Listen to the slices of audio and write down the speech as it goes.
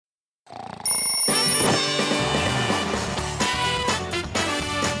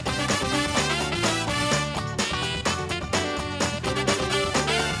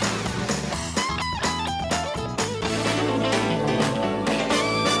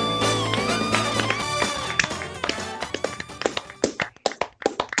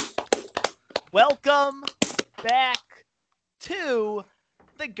welcome back to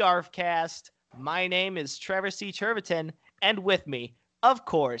the Garfcast. My name is Trevor C. Cherviton, and with me, of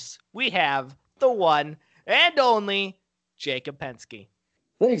course, we have the one and only Jacob Pensky.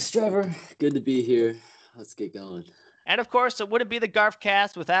 Thanks, Trevor. Good to be here. Let's get going. And of course, it wouldn't be the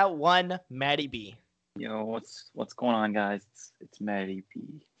Garfcast without one Maddie B. Yo, what's going on, guys? It's Maddie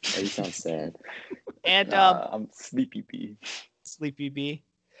B. Oh, you sound sad. And I'm Sleepy B. Sleepy B.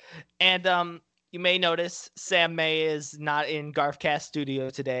 And you may notice Sam May is not in Garfcast studio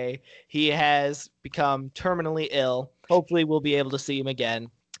today. He has become terminally ill. Hopefully we'll be able to see him again.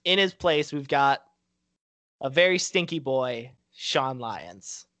 In his place, we've got a very stinky boy, Sean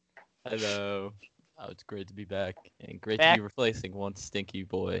Lyons. Hello. Oh, it's great to be back. And great Back- to be replacing one stinky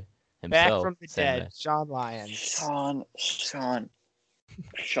boy Back himself. from the Sam dead, May. Sean Lyons. Sean,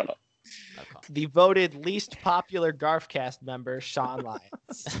 shut up. No comment. The voted least popular Garfcast member, Sean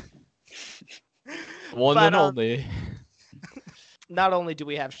Lyons. One But, and only. Not only do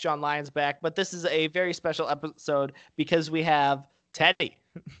we have Sean Lyons back, but this is a very special episode because we have Teddy.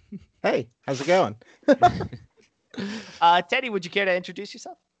 Hey, how's it going? Teddy, would you care to introduce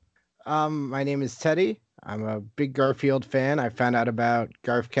yourself? My name is Teddy. I'm a big Garfield fan. I found out about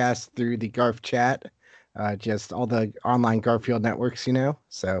Garfcast through the Garf chat, just all the online Garfield networks,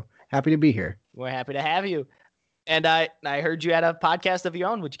 So happy to be here. We're happy to have you. And I heard you had a podcast of your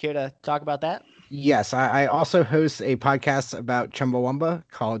own. Would you care to talk about that? Yes, I also host a podcast about Chumbawamba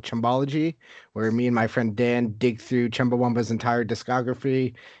called Chumbology, where me and my friend Dan dig through Chumbawamba's entire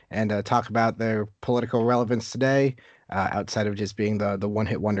discography and talk about their political relevance today, outside of just being the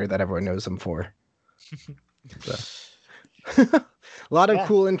one-hit wonder that everyone knows them for. So. A lot of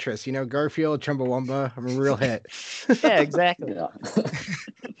cool interests, Garfield, Chumbawamba, I'm a real hit. Yeah, exactly. Yeah.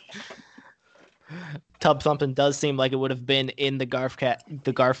 Tub Thumpin' does seem like it would have been in the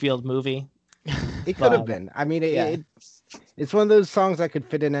Garfield movie. It could have been. I mean, it's one of those songs that could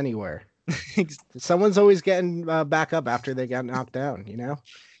fit in anywhere. Someone's always getting back up after they got knocked down,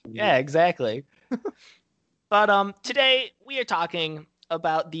 Yeah, exactly. But today we are talking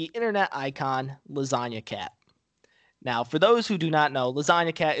about the internet icon Lasagna Cat. Now, for those who do not know,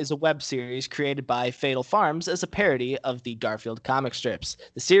 Lasagna Cat is a web series created by Fatal Farms as a parody of the Garfield comic strips.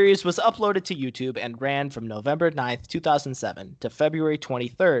 The series was uploaded to YouTube and ran from November 9th, 2007 to February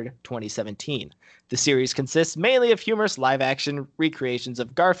 23rd, 2017. The series consists mainly of humorous live-action recreations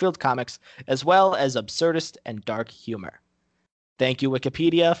of Garfield comics, as well as absurdist and dark humor. Thank you,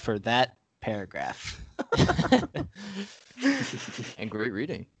 Wikipedia, for that paragraph. And great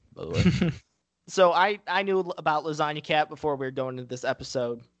reading, by the way. So I knew about Lasagna Cat before we were going into this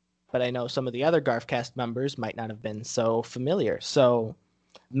episode, but I know some of the other Garfcast members might not have been so familiar. So,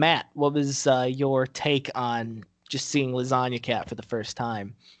 Matt, what was your take on just seeing Lasagna Cat for the first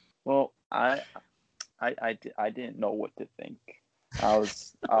time? Well, I didn't know what to think. I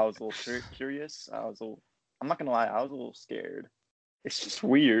was a little curious. I'm not gonna lie, I was a little scared. It's just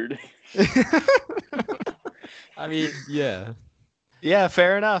weird. I mean, yeah. Yeah,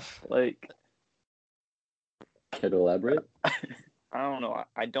 fair enough. Like, Care to elaborate? I don't know.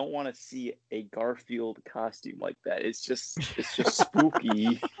 I don't want to see a Garfield costume like that. It's just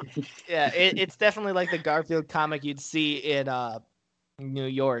spooky. Yeah, it's definitely like the Garfield comic you'd see in New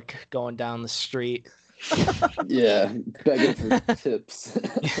York going down the street. Yeah, begging for tips.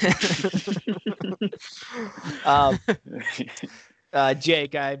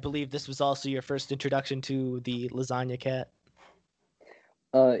 Jake, I believe this was also your first introduction to the Lasagna Cat.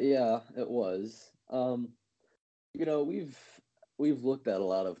 Yeah, it was. We've looked at a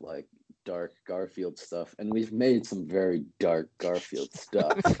lot of like dark Garfield stuff, and we've made some very dark Garfield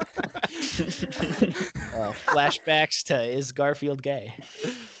stuff. Flashbacks to Is Garfield Gay?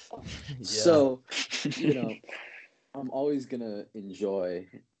 Yeah. So, I'm always gonna enjoy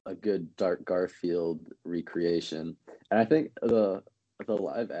a good dark Garfield recreation, and I think the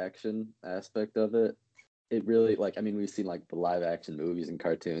live action aspect of it really, like, I mean, we've seen like the live action movies and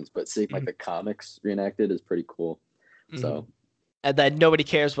cartoons, but seeing like the comics reenacted is pretty cool. So, and then nobody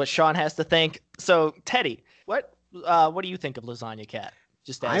cares what Sean has to think. So, Teddy, what do you think of Lasagna Cat?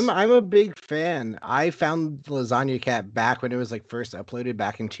 Just as... I'm a big fan. I found Lasagna Cat back when it was like first uploaded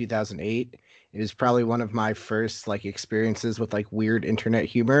back in 2008. It was probably one of my first like experiences with like weird internet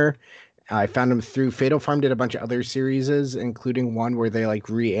humor. I found him through Fatal Farm did a bunch of other series, including one where they like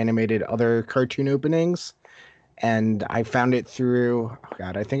reanimated other cartoon openings. And I found it through,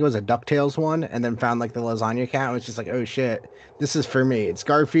 I think it was a DuckTales one, and then found like the Lasagna Cat and was just like, oh shit, this is for me. It's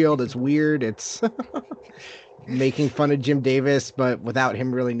Garfield, it's weird, it's making fun of Jim Davis, but without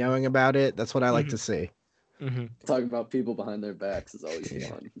him really knowing about it. That's what I like to see. Mm-hmm. Talking about people behind their backs is always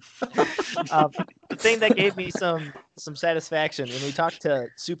fun. The thing that gave me some satisfaction when we talked to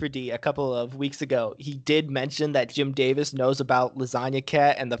Super D a couple of weeks ago, he did mention that Jim Davis knows about Lasagna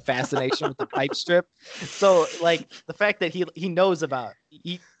Cat and the fascination with the pipe strip. So like the fact that he knows about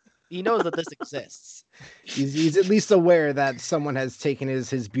he knows that this exists. He's at least aware that someone has taken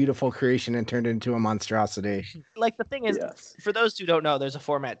his beautiful creation and turned it into a monstrosity. Like the thing is, Yes. for those who don't know, there's a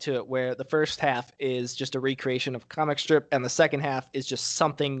format to it where the first half is just a recreation of a comic strip, and the second half is just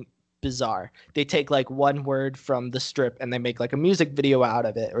something bizarre. They take like one word from the strip and they make like a music video out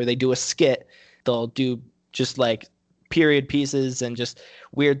of it, or they do a skit. They'll do just like period pieces and just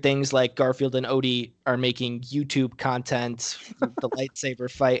weird things like Garfield and Odie are making YouTube content, the lightsaber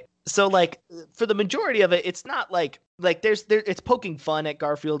fight. So like for the majority of it, it's not like it's poking fun at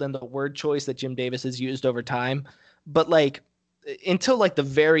Garfield and the word choice that Jim Davis has used over time, but like until like the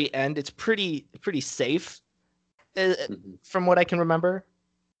very end, it's pretty safe from what I can remember.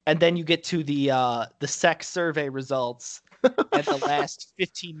 And then you get to the sex survey results at the last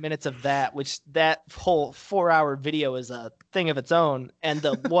 15 minutes of that, which that whole 4-hour video is a thing of its own, and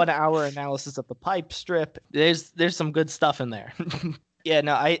the 1-hour analysis of the pipe strip. There's some good stuff in there. Yeah,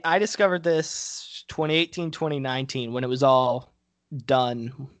 no, I discovered this 2018, 2019 when it was all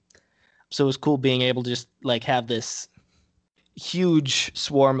done. So it was cool being able to just like have this huge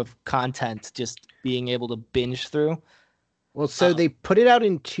swarm of content just being able to binge through. Well, so they put it out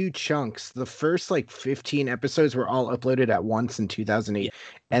in 2 chunks. The first like 15 episodes were all uploaded at once in 2008. Yeah.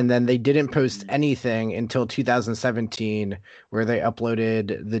 And then they didn't post anything until 2017, where they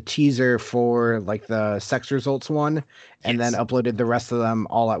uploaded the teaser for like the sex results one, and then uploaded the rest of them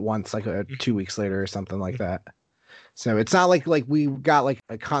all at once, like 2 weeks later or something like that. So it's not like we got like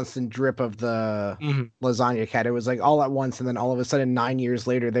a constant drip of the Lasagna Cat. It was like all at once, and then all of a sudden 9 years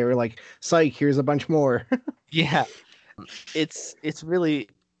later, they were like, psych, here's a bunch more. Yeah. It's really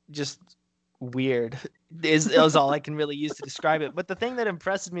just weird is all I can really use to describe it. But the thing that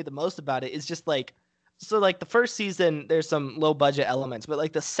impresses me the most about it is just like, so like the first season, there's some low budget elements, but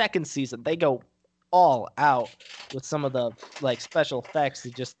like the second season, they go all out with some of the like special effects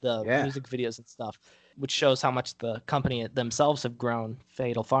and just the music videos and stuff, which shows how much the company themselves have grown,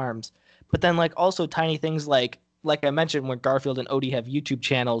 Fatal Farms. But then like also tiny things like I mentioned, when Garfield and Odie have YouTube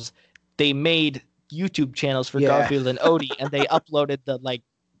channels, they made YouTube channels for Garfield and Odie, and they uploaded the like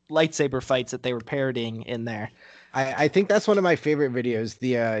lightsaber fights that they were parodying in there. I think that's one of my favorite videos.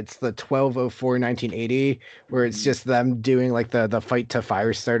 It's the 12/04/1980, where it's just them doing like the fight to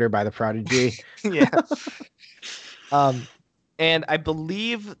Firestarter by the Prodigy. Yeah. And I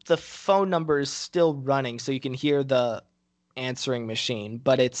believe the phone number is still running, so you can hear the answering machine,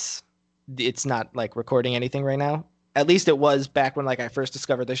 but it's not like recording anything right now. At least it was back when like I first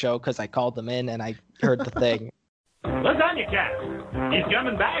discovered the show, because I called them in and I heard the thing. Lasagna Cat. He's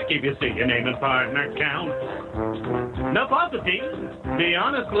coming back if you see your name and partner count. No falsities. Be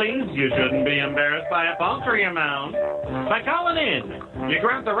honest, please. You shouldn't be embarrassed by a paltry amount. By calling in, you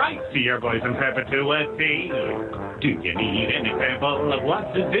grant the right to your voice in perpetuity. Do you need an example of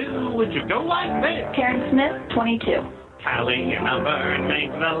what to do? Would you go like this? Karen Smith, 22. Tally your number and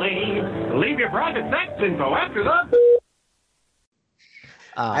make the leave. Leave your private sex info after the...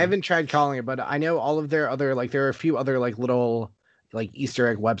 I haven't tried calling it, but I know all of their other, like, there are a few other, like, little, like, Easter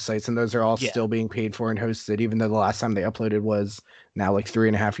egg websites, and those are all still being paid for and hosted, even though the last time they uploaded was now, like,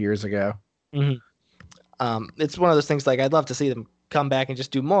 3.5 years ago. Mm-hmm. It's one of those things, like, I'd love to see them come back and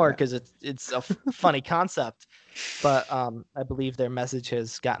just do more, because it's a funny concept, but I believe their message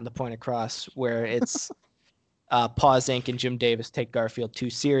has gotten the point across where it's... Paws Inc. and Jim Davis take Garfield too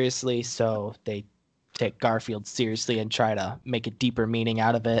seriously, so they take Garfield seriously and try to make a deeper meaning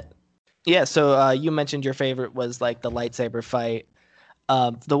out of it. Yeah, so you mentioned your favorite was like the lightsaber fight.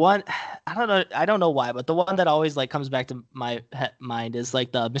 The one, I don't know why, but the one that always like comes back to my mind is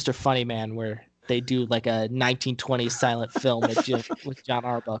like the Mr. Funny Man, where they do like a 1920s silent film with John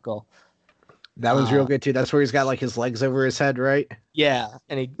Arbuckle. That was real good too. That's where he's got like his legs over his head, right? Yeah,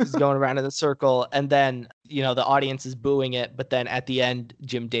 and he's going around in a circle, and then the audience is booing it, but then at the end,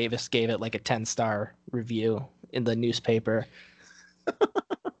 Jim Davis gave it like a 10-star review in the newspaper.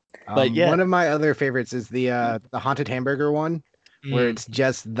 But yeah, one of my other favorites is the Haunted Hamburger one, where it's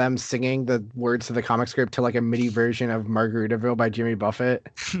just them singing the words to the comic script to like a MIDI version of Margaritaville by Jimmy Buffett.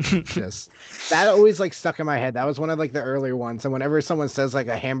 Just that always like stuck in my head. That was one of like the earlier ones. And whenever someone says like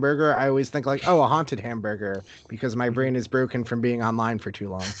a hamburger, I always think like, oh, a haunted hamburger, because my brain is broken from being online for too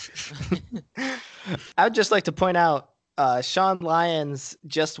long. I would just like to point out, Sean Lyons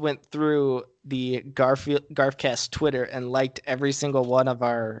just went through the Garfcast Twitter and liked every single one of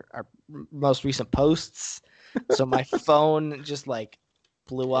our most recent posts. So my phone just like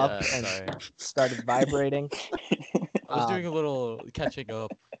blew up Yeah, and sorry. started vibrating. I was doing a little catching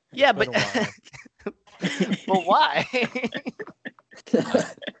up. Yeah, It's but been a while. but why?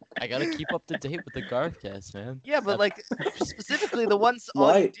 I gotta keep up to date with the Garfcast, man. Yeah, but That's- like specifically the ones all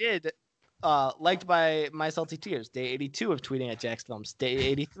you Why? did, liked by My Salty Tears, day 82 of tweeting at Jax Films, day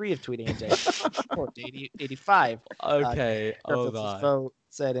 83 of tweeting at Jax, day 85. okay, Garfield's hold on. vote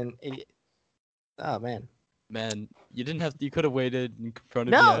said in 80. Oh man. Man, you didn't have. You could have waited and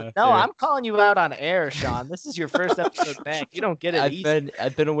confronted No, me. no, after. I'm calling you out on air, Sean. This is your first episode back. You don't get it easy.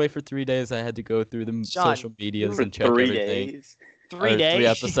 I've been away for 3 days. I had to go through the Sean, social medias For and check 3 everything. days. 3 Or days. 3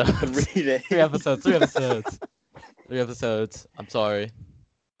 episodes. 3 days. 3 episodes. 3 episodes. 3 episodes. I'm sorry.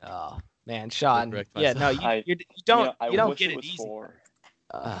 Oh man, Sean. Correct Yeah, no, myself. you don't I you don't wish get it it was easy. 4.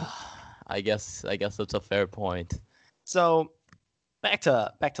 I guess that's a fair point. So back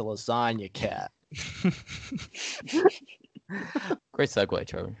to Lasagna Cat. Great segue,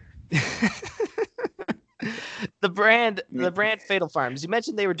 Trevor. the brand Fatal Farms. You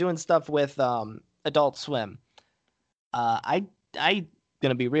mentioned they were doing stuff with Adult Swim. I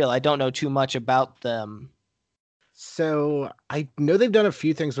gonna be real. I don't know too much about them. So I know they've done a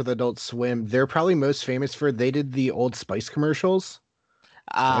few things with Adult Swim. They're probably most famous for they did the Old Spice commercials,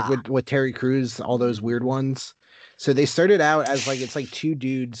 like with Terry Crews, all those weird ones. So they started out as like it's like two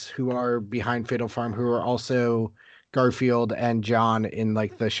dudes who are behind Fatal Farm who are also Garfield and John in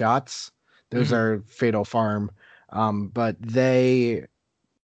like the shots. Those are Fatal Farm, but they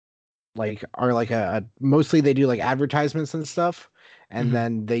like are like a mostly they do like advertisements and stuff. And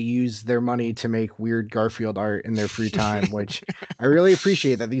then they use their money to make weird Garfield art in their free time, which I really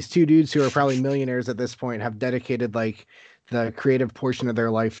appreciate that these two dudes who are probably millionaires at this point have dedicated like the creative portion of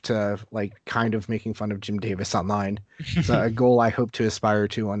their life to like kind of making fun of Jim Davis online. It's a goal I hope to aspire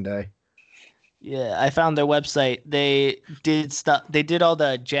to one day. Yeah, I found their website. They did stuff. They did all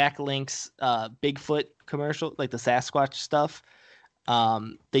the Jack Link's Bigfoot commercial, like the Sasquatch stuff.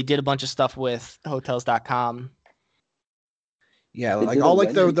 They did a bunch of stuff with Hotels.com. Yeah, They like did a all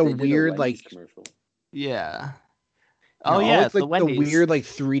like the Wendy's- they did a weird Wendy's like commercial. Yeah. all, Oh yeah, like, the the Wendy's. weird like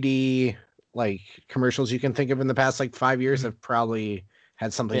 3D like commercials you can think of in the past like 5 years have probably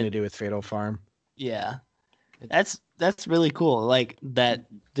had something to do with Fatal Farm. Yeah, that's really cool. Like that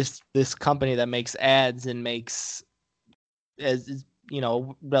this company that makes ads and makes as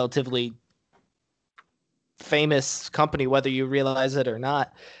relatively famous company, whether you realize it or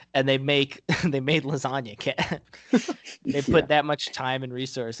not, and they made Lasagna Cat. They put that much time and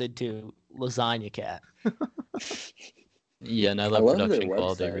resource into Lasagna Cat. Yeah, and I I love love their production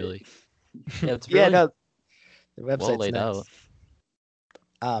quality. website. Really. Yeah, it's Yeah, really no, the website's well laid nice.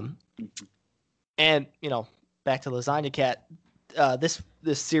 out. And back to Lasagna Cat. This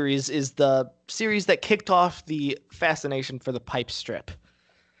series is the series that kicked off the fascination for the pipe strip.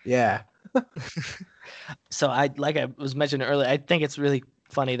 Yeah. So I was mentioning earlier, I think it's really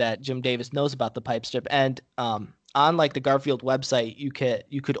funny that Jim Davis knows about the pipe strip. And on like the Garfield website, you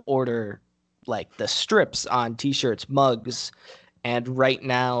could order like the strips on T-shirts, mugs, and right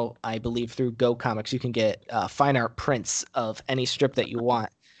now I believe through Go Comics you can get fine art prints of any strip that you want.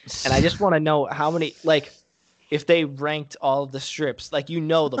 And I just want to know how many, like, if they ranked all of the strips, like,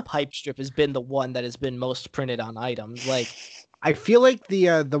 the pipe strip has been the one that has been most printed on items. Like, I feel like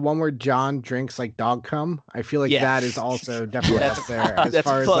the one where John drinks like dog cum. I feel like Yeah. that is also definitely that's up there as that's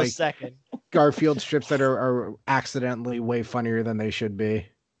far a as close like second. Garfield strips that are accidentally way funnier than they should be.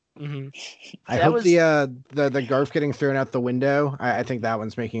 Hmm I That hope was- the Garf getting thrown out the window. I think that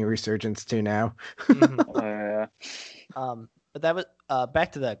one's making a resurgence too now. Mhm. But that was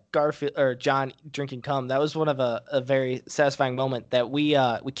back to the Garfield or John drinking cum. That was one of a very satisfying moment that we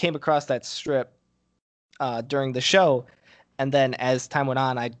came across that strip during the show, and then as time went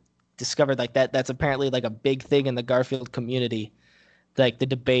on, I discovered like that's apparently like a big thing in the Garfield community, like the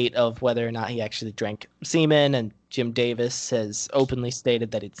debate of whether or not he actually drank semen, and Jim Davis has openly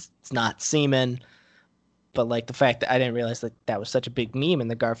stated that it's not semen. But like the fact that I didn't realize that was such a big meme in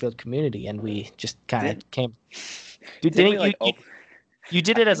the Garfield community, and we just kind of came. Dude, Didn't we, didn't you? You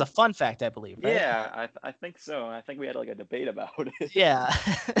did it as a fun fact, I believe, right? Yeah, I think so. I think we had like a debate about it. Yeah,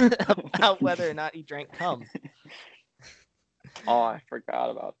 about whether or not he drank cum. Oh, I forgot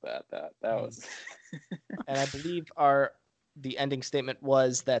about that. That was. And I believe the ending statement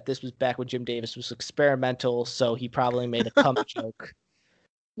was that this was back when Jim Davis was experimental, so he probably made a cum joke.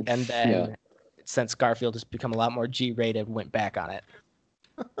 And then, since Garfield has become a lot more G-rated, went back on it.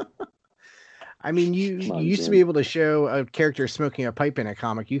 I mean, you used to be able to show a character smoking a pipe in a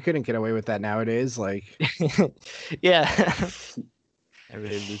comic. You couldn't get away with that nowadays. Like, Yeah.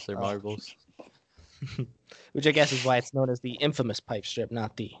 Everybody lose their marbles. which I guess is why it's known as the infamous pipe strip,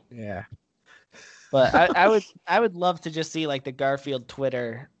 not the. Yeah. But I would love to just see like the Garfield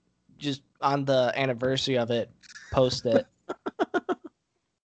Twitter, just on the anniversary of it, post it.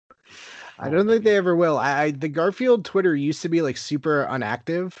 I don't think they ever will. The Garfield Twitter used to be like super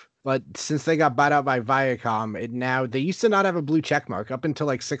unactive, but since they got bought out by Viacom, they used to not have a blue check mark up until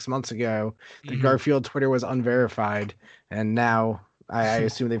like 6 months ago. The Garfield Twitter was unverified, and now I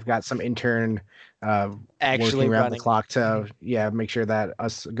assume they've got some intern Actually working around running. the clock to make sure that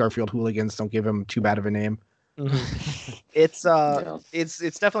us Garfield hooligans don't give him too bad of a name. It's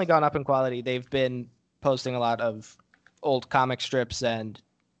definitely gone up in quality. They've been posting a lot of old comic strips and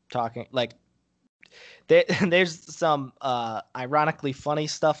talking like there's some ironically funny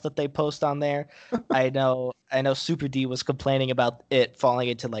stuff that they post on there. I know Super D was complaining about it falling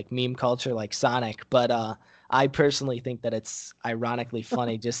into like meme culture like Sonic, but I personally think that it's ironically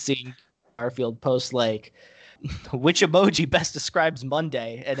funny just seeing Garfield post like which emoji best describes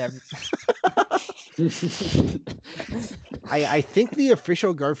Monday and I think the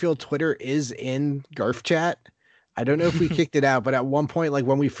official Garfield Twitter is in Garf Chat. I don't know if we kicked it out, but at one point, like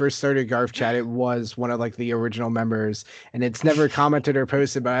when we first started Garf Chat, it was one of like the original members, and it's never commented or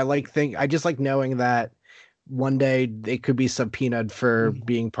posted. But I just like knowing that one day it could be subpoenaed for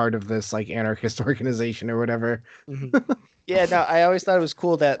being part of this like anarchist organization or whatever. Yeah, no, I always thought it was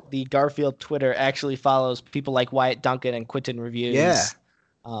cool that the Garfield Twitter actually follows people like Wyatt Duncan and Quentin Reviews. Yeah.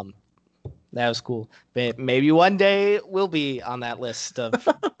 That was cool. But maybe one day we'll be on that list of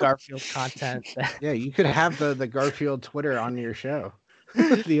Garfield content. Yeah, you could have the Garfield Twitter on your show.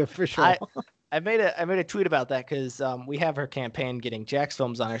 The official. I made a tweet about that because we have her campaign getting Jax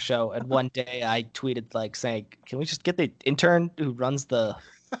Films on our show, and one day I tweeted like saying, "Can we just get the intern who runs the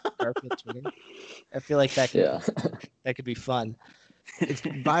Garfield Twitter?" I feel like that could be fun. It's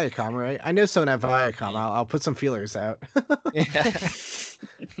Viacom, right? I know someone at Viacom. I'll put some feelers out. Yeah.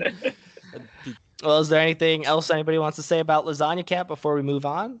 Well, is there anything else anybody wants to say about Lasagna Cat before we move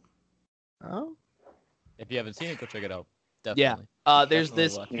on? Oh, if you haven't seen it, go check it out. Definitely. Yeah. There's Definitely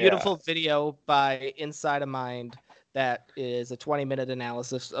this watch it. beautiful video by Inside of Mind that is a 20-minute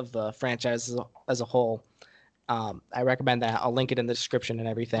analysis of the franchise as a whole. I recommend that. I'll link it in the description and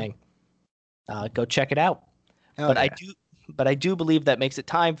everything. Go check it out. oh, But I do believe that makes it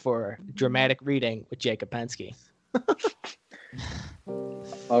time for dramatic reading with Jacob Pensky.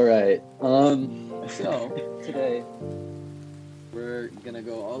 All right. So today we're gonna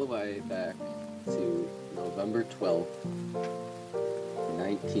go all the way back to November 12th,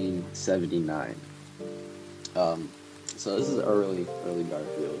 1979. So this is early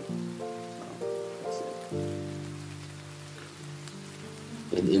Garfield. Let's see.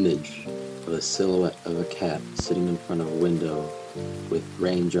 An image of a silhouette of a cat sitting in front of a window with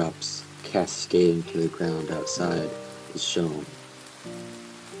raindrops cascading to the ground outside is shown.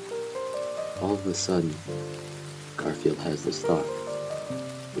 All of a sudden, Garfield has this thought.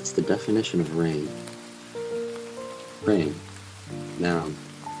 It's the definition of rain. Rain. Noun.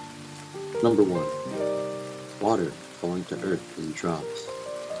 Number 1. Water falling to earth in drops.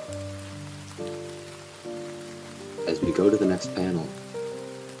 As we go to the next panel,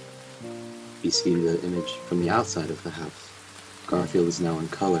 we see the image from the outside of the house. Garfield is now in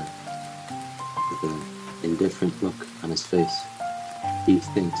color, with an indifferent look on his face. He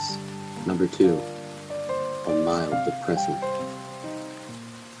thinks, number 2, a mild depressant.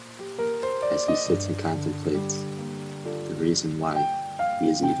 As he sits and contemplates the reason why he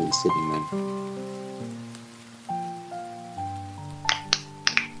is even sitting there.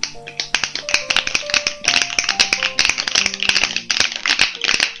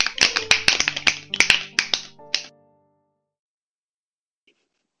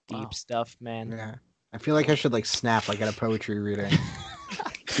 Deep stuff, man. yeah. I feel like I should like snap like at a poetry reading.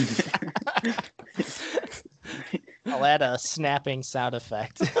 I'll add a snapping sound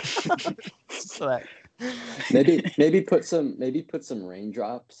effect. So that, Maybe put some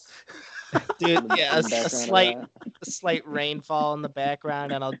raindrops. dude, yeah, in the a background of slight rainfall in the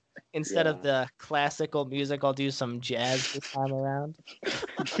background, and I'll instead of the classical music, I'll do some jazz this time around.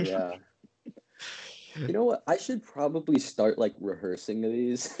 that. Yeah. You know what? I should probably start like rehearsing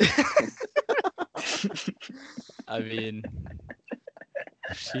these. I mean,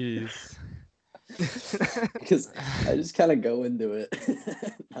 jeez. Because I just kind of go into it.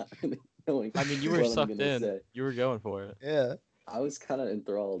 Not really knowing I mean, you were what I'm sucked gonna in. say. You were going for it. Yeah. I was kind of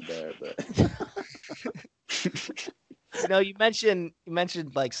enthralled there, but You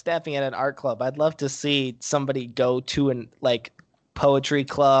mentioned like staffing at an art club. I'd love to see somebody go to an like poetry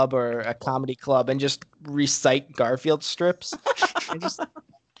club or a comedy club and just recite Garfield strips and just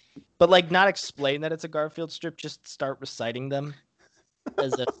but like not explain that it's a Garfield strip. Just start reciting them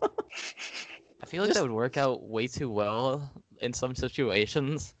as if. I feel like that would work out way too well in some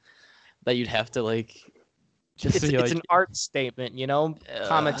situations that you'd have to like just It's be like an art statement, you know,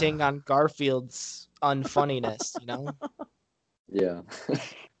 commenting on Garfield's unfunniness, you know. Yeah.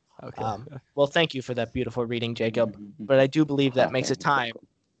 okay. Well, thank you for that beautiful reading, Jacob. But I do believe that makes it time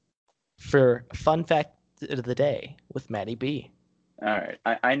for fun fact of the day with Maddie B. All right,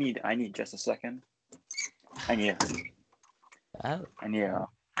 I need just a second. I need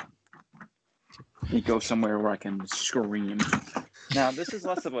to go somewhere where I can scream. Now, this is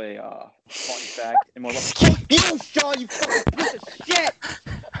less of a fun fact and more like you, Sean, you fucking piece of shit.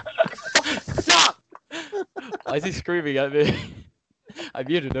 You fucking suck. Why is he screaming at me? I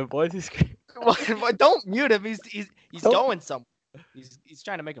muted him. Why is he screaming? Well, don't mute him. He's going somewhere. He's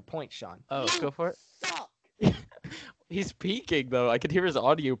trying to make a point, Sean. Oh, go for it. Suck. He's peeking though. I can hear his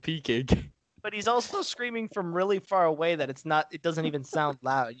audio peaking. But he's also screaming from really far away that it doesn't even sound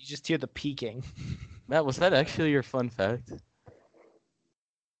loud. You just hear the peaking. Matt, was that actually your fun fact?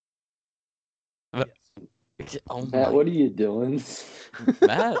 Oh Matt, my. what are you doing?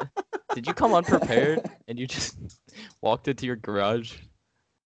 Matt, did you come unprepared and you just walked into your garage?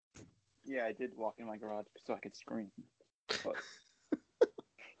 Yeah, I did walk in my garage so I could scream. But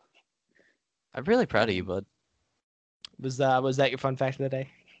I'm really proud of you, bud. Was that your fun fact of the day?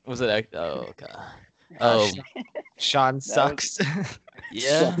 Was it? Oh god. Oh Sean sucks.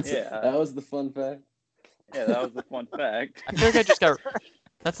 yeah. Yeah. That was the fun fact. Yeah, that was the fun fact. I feel like I just got.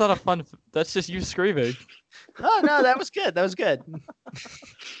 That's not a fun. That's just you screaming. Oh no, that was good. That was good.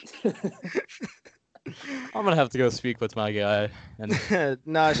 I'm gonna have to go speak with my guy. And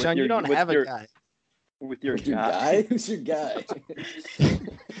No, Sean, you don't have a guy. With your Who's your guy. guy? Who's your guy?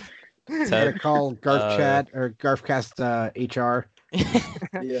 Gotta call Garfchat or Garfcast HR.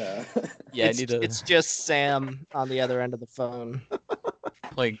 Yeah. yeah, I need to It's just Sam on the other end of the phone.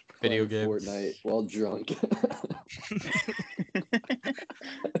 play video Playing games. Fortnite while drunk.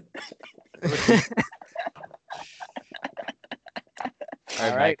 All All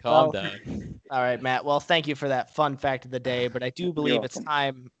right, right, calm well- down. All right, Matt. Well, thank you for that fun fact of the day, but I do believe it's welcome.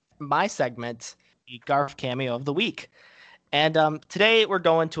 time my segment, the Garf cameo of the week. And today we're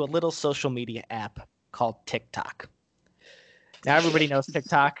going to a little social media app called TikTok. Now everybody knows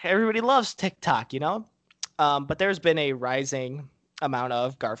TikTok. Everybody loves TikTok, you know? But there's been a rising amount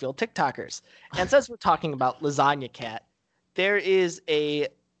of Garfield TikTokers. And since we're talking about Lasagna Cat, there's a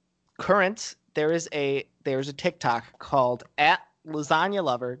TikTok called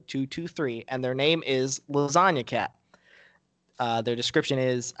 @LasagnaLover223, and their name is Lasagna Cat. Their description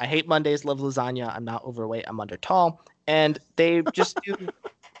is, I hate Mondays, love lasagna, I'm not overweight, I'm under tall. And they just do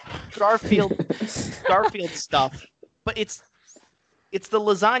Garfield stuff, but it's the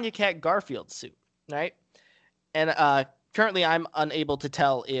Lasagna Cat Garfield suit, right? And currently I'm unable to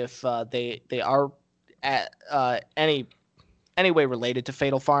tell if they are at any way related to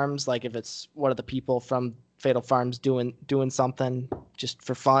Fatal Farms, like if it's one of the people from Fatal Farms doing something just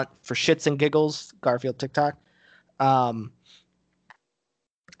for fun, for shits and giggles, Garfield TikTok.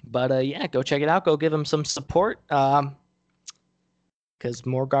 But yeah, go check it out. Go give him some support. Because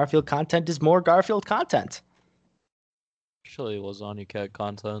more Garfield content is more Garfield content. Actually, Lasagna Cat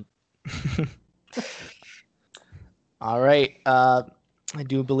content. All right. I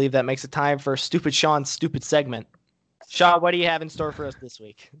do believe that makes it time for Stupid Sean's stupid segment. Sean, what do you have in store for us this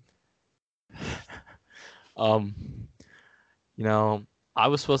week? You know, I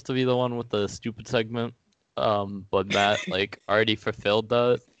was supposed to be the one with the stupid segment, but Matt already fulfilled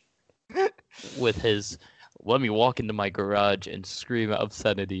that with his let me walk into my garage and scream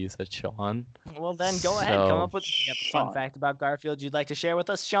obscenities at Sean. Well, then go ahead. Come So- up with a fun Sean. fact about Garfield you'd like to share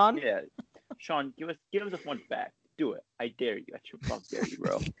with us, Sean. Yeah. Sean, give us a fun fact. Do it. I dare you. I dare you,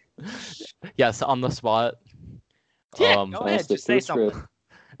 bro. Yes, on the spot. Yeah, Um, go ahead. Stick Just to say the script. something.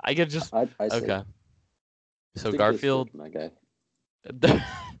 I could just I say, okay. So stick to the Garfield. script, my guy.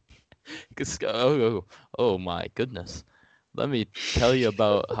 Oh my goodness. Let me tell you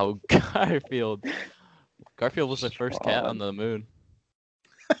about how Garfield was the first cat on the moon.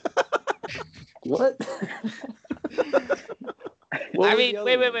 What? I mean,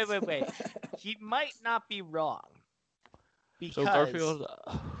 wait. He might not be wrong. Because So Garfield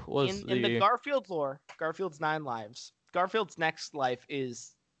was in the Garfield lore, Garfield's 9 lives. Garfield's next life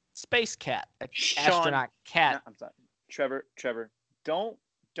is Space Cat, an Sean, astronaut cat. I'm sorry. Trevor, don't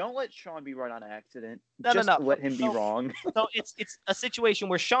let Sean be right on accident. No. Just let him be No. wrong. So it's a situation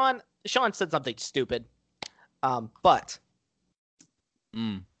where Sean said something stupid. But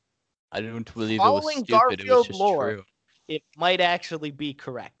I don't believe Following it was stupid. It was Garfield just lore. true. it might actually be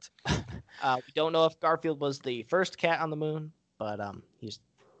correct. We don't know if Garfield was the first cat on the moon, but he's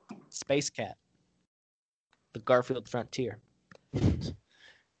Space Cat, the Garfield frontier.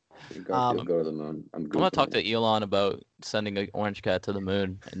 Garfield go to the moon. I'm gonna talk Googling it. to Elon about sending an orange cat to the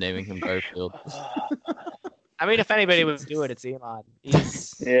moon and naming him Garfield. I mean, if anybody would do it, it's Elon.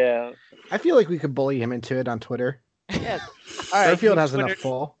 He's Yeah. I feel like we could bully him into it on Twitter. yeah. All right, Garfield new has Twitter, enough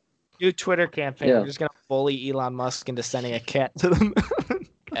pull. new Twitter campaign. Yeah. We're just gonna bully Elon Musk into sending a cat to the moon.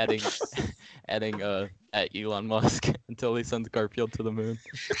 adding at Elon Musk until he sends Garfield to the moon.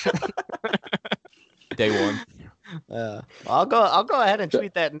 Day one. I'll go ahead and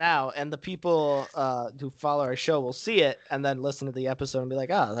tweet that now, and the people who follow our show will see it and then listen to the episode and be like,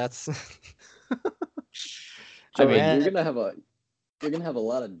 "Oh, that's." So mean, you're gonna have a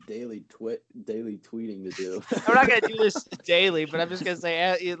lot of daily tweeting to do. I'm not gonna do this daily, but I'm just gonna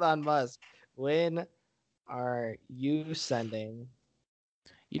say, Elon Musk, when are you sending?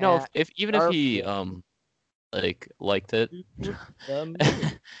 You know, At if even if he liked it, them?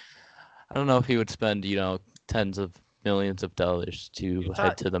 I don't know if he would spend tens of millions of dollars to You're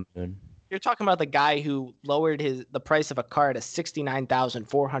head to the moon. You're talking about the guy who lowered the price of a car to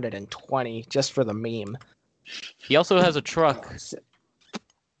 $69,420 just for the meme. He also has a truck.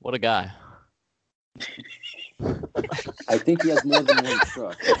 What a guy. I think he has more than one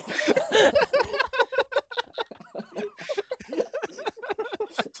truck.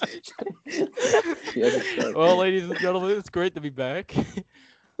 He has a truck. Well, ladies and gentlemen, it's great to be back.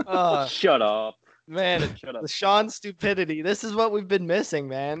 Shut up. Man, Shut up. the Sean stupidity. This is what we've been missing,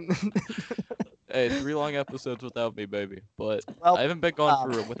 man. Hey, 3 long episodes without me, baby. But Well, I haven't been gone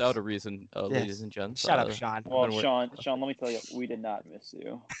for without a reason, ladies and gents. Shut up, Sean. Well, Been Sean, let me tell you, we did not miss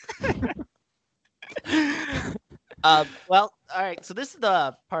you. Well, all right. So this is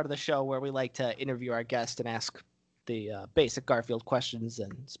the part of the show where we like to interview our guest and ask the basic Garfield questions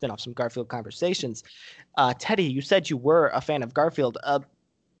and spin off some Garfield conversations. Teddy, you said you were a fan of Garfield.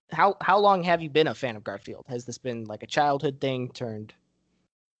 How long have you been a fan of Garfield? Has this been like a childhood thing turned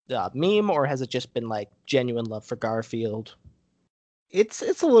meme, or has it just been like genuine love for Garfield? It's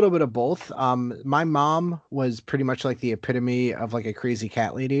a little bit of both. My mom was pretty much like the epitome of like a crazy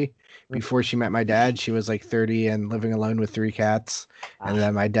cat lady. Before she met my dad, she was like 30 and living alone with 3 cats. And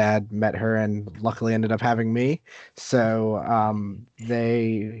then my dad met her and luckily ended up having me. So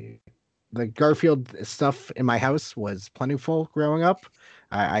the Garfield stuff in my house was plentiful growing up.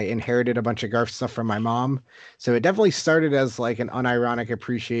 I inherited a bunch of Garf stuff from my mom. So it definitely started as like an unironic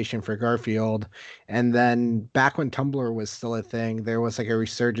appreciation for Garfield. And then back when Tumblr was still a thing, there was like a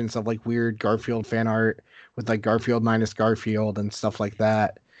resurgence of like weird Garfield fan art with like Garfield minus Garfield and stuff like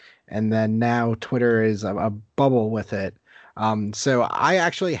that. And then now Twitter is a bubble with it. So I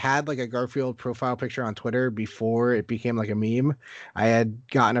actually had like a Garfield profile picture on Twitter before it became like a meme. I had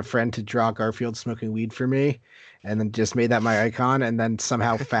gotten a friend to draw Garfield smoking weed for me and then just made that my icon and then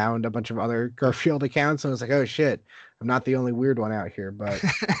somehow found a bunch of other Garfield accounts. And I was like, oh shit, I'm not the only weird one out here, but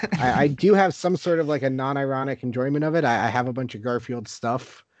I do have some sort of like a non-ironic enjoyment of it. I have a bunch of Garfield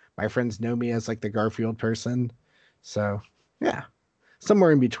stuff. My friends know me as like the Garfield person. So yeah,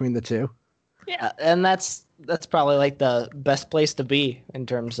 somewhere in between the two. Yeah, and that's probably like the best place to be in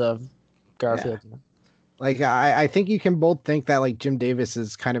terms of Garfield. Yeah. Like I think you can both think that like Jim Davis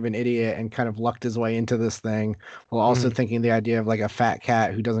is kind of an idiot and kind of lucked his way into this thing, while also thinking the idea of like a fat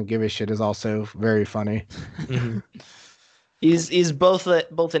cat who doesn't give a shit is also very funny. He's both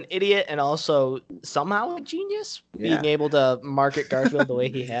an idiot and also somehow a genius, being able to market Garfield the way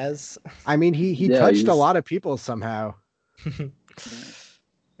he has. I mean, he touched a lot of people somehow.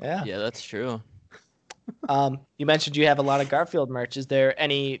 Yeah. Yeah, that's true. You mentioned you have a lot of Garfield merch. Is there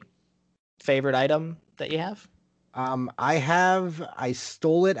any favorite item that you have? I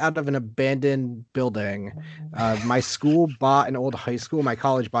stole it out of an abandoned building. My school bought an old high school. My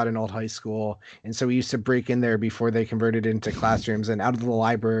college bought an old high school. And so we used to break in there before they converted it into classrooms. And out of the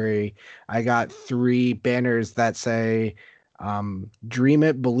library, I got 3 banners that say, dream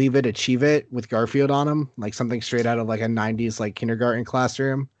it, believe it, achieve it with Garfield on them. Like something straight out of like a 90s like kindergarten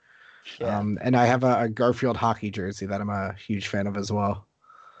classroom. Yeah. And I have a Garfield hockey jersey that I'm a huge fan of as well.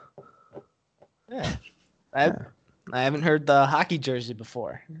 Yeah. I haven't heard the hockey jersey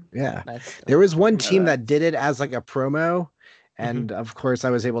before. Yeah. There was one team that did it as like a promo. And of course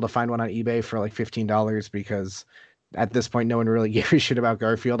I was able to find one on eBay for like $15 because at this point no one really gave a shit about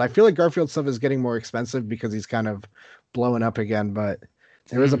Garfield. I feel like Garfield stuff is getting more expensive because he's kind of blowing up again, but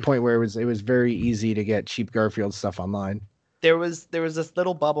there was a point where it was very easy to get cheap Garfield stuff online. There was this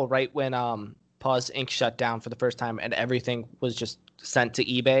little bubble right when Paws Inc. shut down for the first time and everything was just sent to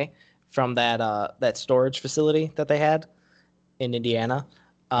eBay from that storage facility that they had in Indiana.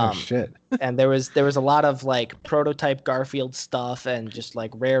 Oh shit! And there was a lot of like prototype Garfield stuff and just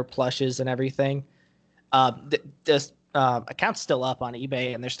like rare plushes and everything. This account's still up on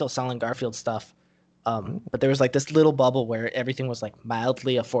eBay and they're still selling Garfield stuff. But there was like this little bubble where everything was like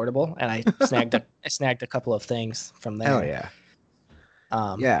mildly affordable, and I snagged a couple of things from there. Hell yeah.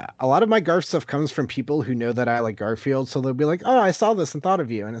 Yeah, a lot of my Garf stuff comes from people who know that I like Garfield, so they'll be like, "Oh, I saw this and thought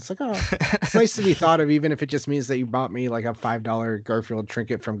of you," and it's like, "Oh, it's nice to be thought of, even if it just means that you bought me like a $5 Garfield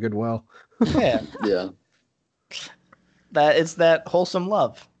trinket from Goodwill." Yeah, Yeah. that it's that wholesome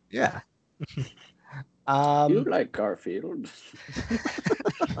love. Yeah. You like Garfield?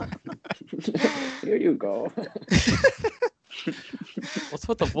 Here you go. What's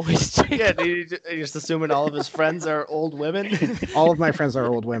with the voice change? Yeah, you're just assuming all of his friends are old women. All of my friends are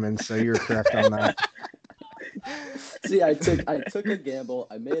old women, so you're correct on that. See, I took a gamble,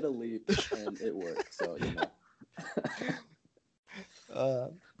 I made a leap, and it worked. So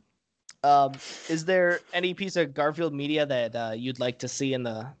Is there any piece of Garfield media that you'd like to see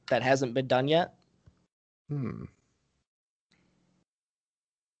that hasn't been done yet? I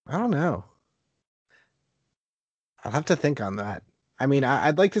don't know. I'll have to think on that. I mean,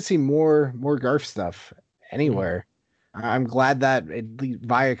 I'd like to see more Garf stuff anywhere. I'm glad that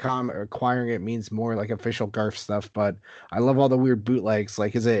Viacom acquiring it means more like official Garf stuff, but I love all the weird bootlegs.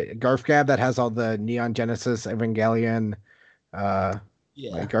 Like, is it Garf Gab that has all the Neon Genesis Evangelion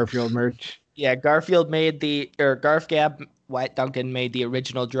like Garfield merch? Yeah, Garf Gab White Duncan made the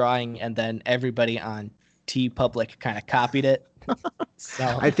original drawing, and then everybody on TeePublic kind of copied it.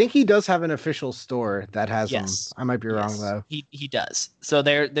 So I think he does have an official store that has them. I might be wrong though. He does. So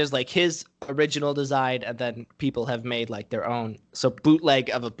there's like his original design, and then people have made like their own. So bootleg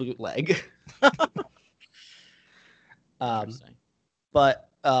of a bootleg. But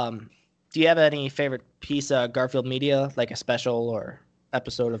do you have any favorite piece of Garfield media, like a special or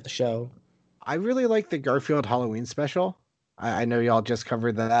episode of the show? I really like the Garfield Halloween special. I know y'all just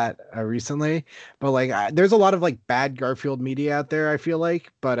covered that recently, but like there's a lot of like bad Garfield media out there, I feel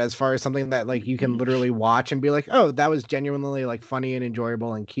like. But as far as something that like you can literally watch and be like, oh, that was genuinely like funny and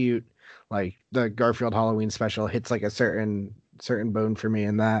enjoyable and cute, like the Garfield Halloween special hits like a certain bone for me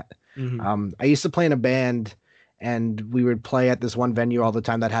in that. I used to play in a band, and we would play at this one venue all the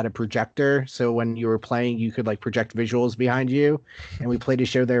time that had a projector. So when you were playing, you could like project visuals behind you. And we played a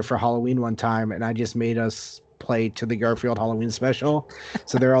show there for Halloween one time, and I just made us play to the Garfield Halloween special.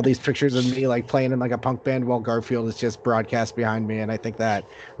 So there are all these pictures of me like playing in like a punk band while Garfield is just broadcast behind me. And I think that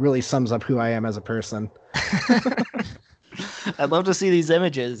really sums up who I am as a person. I'd love to see these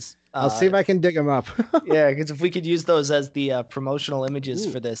images. I'll see if I can dig them up. Yeah, because if we could use those as the promotional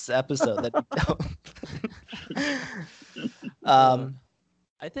images for this episode, that'd be dope.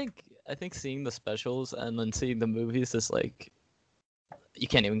 I think seeing the specials and then seeing the movies is like, you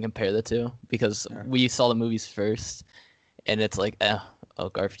can't even compare the two, because we saw the movies first, and it's like,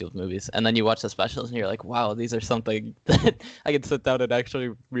 Garfield movies, and then you watch the specials and you're like, wow, these are something that I can sit down and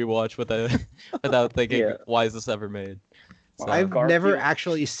actually rewatch without thinking, why is this ever made? So, I've never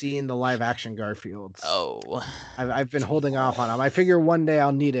actually seen the live action Garfields. Oh, I've been holding off on them. I figure one day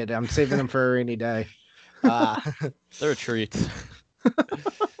I'll need it. I'm saving them for a rainy day. They're a treat.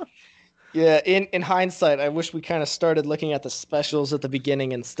 Yeah, in hindsight, I wish we kind of started looking at the specials at the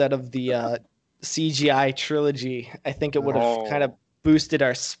beginning instead of the CGI trilogy. I think it would have kind of boosted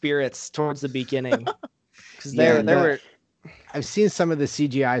our spirits towards the beginning. Because there were. I've seen some of the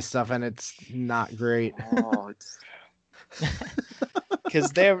CGI stuff, and it's not great.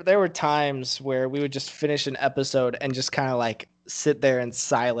 Because there were times where we would just finish an episode and just kind of like sit there in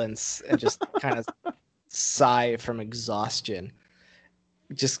silence and just kind of sigh from exhaustion.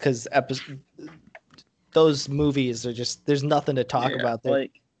 Just because those movies are just, there's nothing to talk about. They're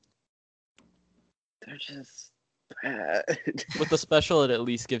just bad. With the special, it at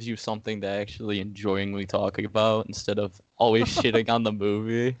least gives you something to actually enjoyingly talking about instead of always shitting on the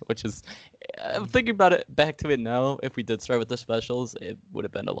movie, which is, I'm thinking about it back to it now. If we did start with the specials, it would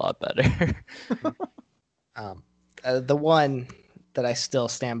have been a lot better. The one that I still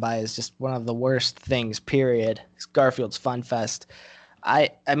stand by is just one of the worst things, period. It's Garfield's Fun Fest.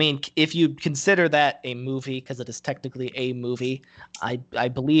 I mean, if you consider that a movie, because it is technically a movie, I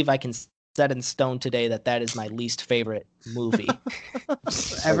believe I can set in stone today that is my least favorite movie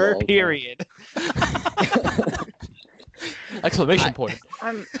ever. Period. Exclamation point.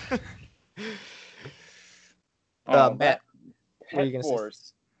 Matt, what are you Pet gonna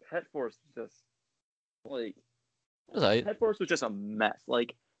Force. Pet Force just like. Right. Pet Force was just a mess.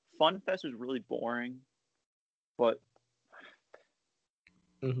 Like, Fun Fest was really boring, but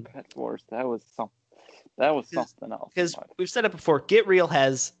Pet Force. That was something. That was something else. Because we've said it before, Get Real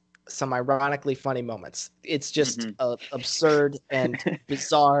has some ironically funny moments. It's just absurd and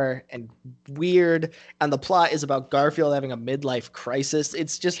bizarre and weird, and the plot is about Garfield having a midlife crisis.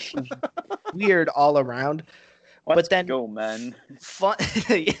 It's just weird all around. Let's but then go, men. Fun.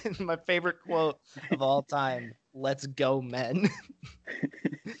 My favorite quote of all time: "Let's go, men."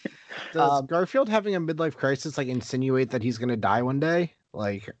 Does Garfield having a midlife crisis like insinuate that he's gonna die one day?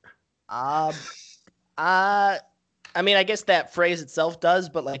 Like, I mean, I guess that phrase itself does,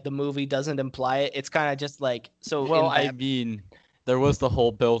 but like the movie doesn't imply it. It's kind of just like so. Well, I mean, there was the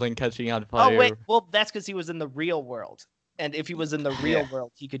whole building catching on fire. Oh wait, well that's because he was in the real world, and if he was in the real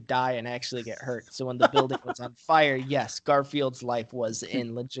world, he could die and actually get hurt. So when the building was on fire, yes, Garfield's life was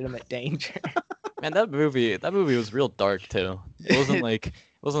in legitimate danger. Man, that movie was real dark too. It wasn't like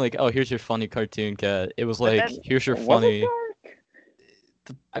oh, here's your funny cartoon cat. It was like here's your funny.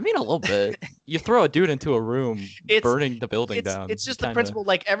 I mean, a little bit. You throw a dude into a room, burning the building down. It's just the principle.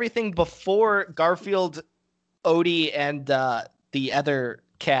 Like everything before Garfield, Odie, and the other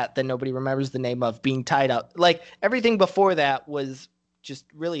cat that nobody remembers the name of being tied up. Like everything before that was just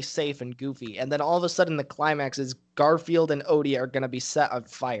really safe and goofy. And then all of a sudden, the climax is Garfield and Odie are gonna be set on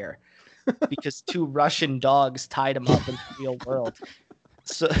fire because two Russian dogs tied him up in the real world.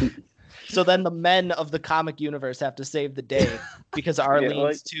 So then the men of the comic universe have to save the day because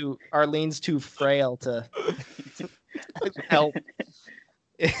Arlene's too frail to help.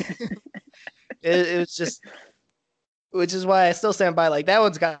 It was just, which is why I still stand by like that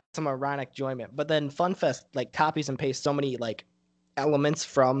one's got some ironic enjoyment. But then FunFest like copies and pastes so many like elements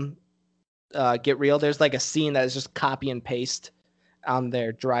from Get Real. There's like a scene that is just copy and paste on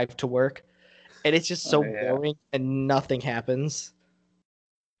their drive to work, and it's just so boring and nothing happens.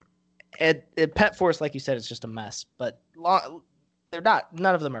 And Pet Force, like you said, is just a mess. But they're not.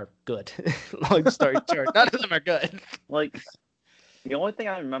 None of them are good. Long story short, none of them are good. Like the only thing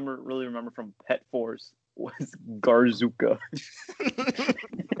I really remember from Pet Force was Garzuka.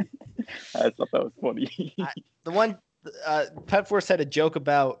 I thought that was funny. Pet Force had a joke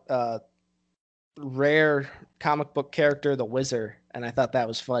about rare comic book character, the Wizard, and I thought that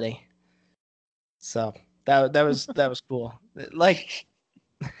was funny. So that was cool. Like.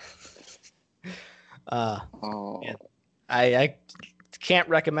 Yeah. I can't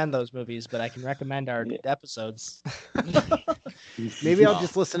recommend those movies, but I can recommend our episodes. Maybe I'll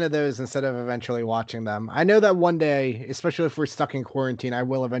just listen to those instead of eventually watching them. I know that one day, especially if we're stuck in quarantine, I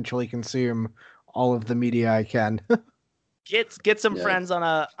will eventually consume all of the media I can. Get some friends on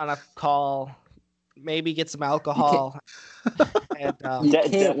a call. Maybe get some alcohol. And, you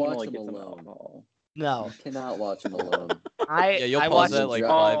can't watch them alone. No, you cannot watch them alone. You'll pause it like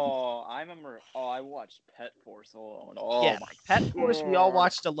 5. I remember. I watched Pet Force alone. Oh yeah, my Pet Force we all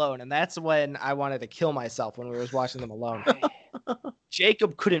watched alone, and that's when I wanted to kill myself when we were watching them alone.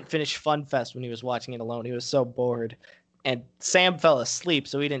 Jacob couldn't finish FunFest when he was watching it alone. He was so bored, and Sam fell asleep,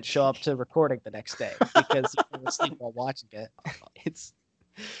 so he didn't show up to recording the next day because he fell asleep while watching it.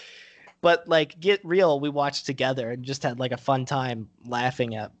 But like Get Real, we watched together and just had like a fun time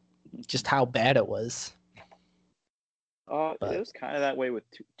laughing at just how bad it was. It was kind of that way with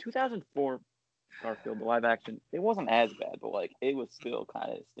 2004 Garfield, the live action. It wasn't as bad, but like it was still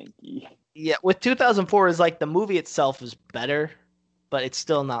kind of stinky. Yeah, with 2004 is like the movie itself is better, but it's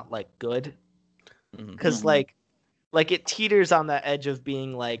still not like good. Because like it teeters on the edge of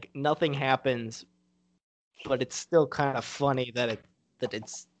being like nothing happens, but it's still kind of funny that it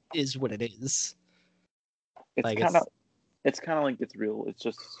is what it is. It's like kind of like It's Real. It's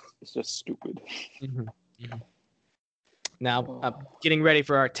just stupid. Now I'm getting ready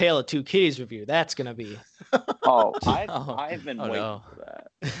for our Tale of Two Kitties review. That's gonna be. I've been waiting for that.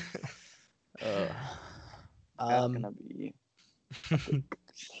 That's gonna be.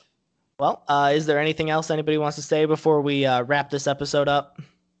 Well, is there anything else anybody wants to say before we wrap this episode up?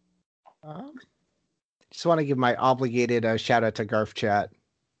 Just want to give my obligated shout out to Garf Chat.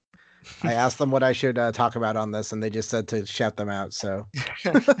 I asked them what I should talk about on this, and they just said to shout them out. So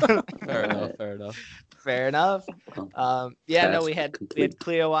fair enough. We had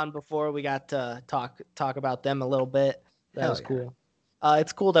Cleo on before. We got to talk about them a little bit. That was cool.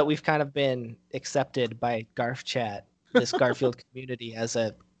 It's cool that we've kind of been accepted by Garf Chat, this Garfield community, as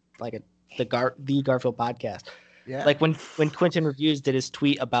the Garfield podcast. Yeah. Like when Quentin Reviews did his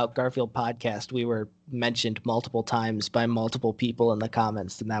tweet about Garfield podcast, we were mentioned multiple times by multiple people in the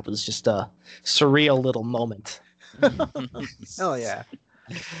comments, and that was just a surreal little moment. Hell yeah.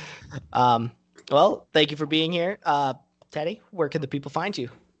 Well, thank you for being here. Teddy, where can the people find you?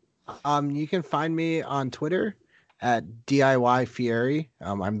 You can find me on Twitter at DIY Fieri.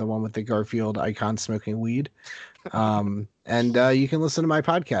 I'm the one with the Garfield icon smoking weed. And you can listen to my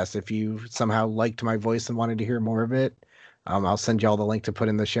podcast if you somehow liked my voice and wanted to hear more of it. I'll send you all the link to put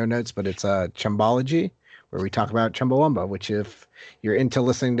in the show notes, but it's Chumbology, where we talk about Chumbawamba, which if you're into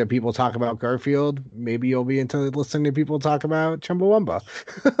listening to people talk about Garfield, maybe you'll be into listening to people talk about Chumbawamba.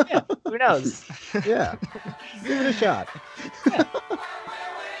 Yeah, who knows? Yeah, give it a shot. Yeah.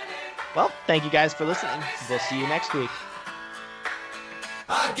 Well, thank you guys for listening. We'll see you next week.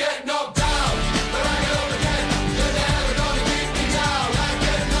 I get no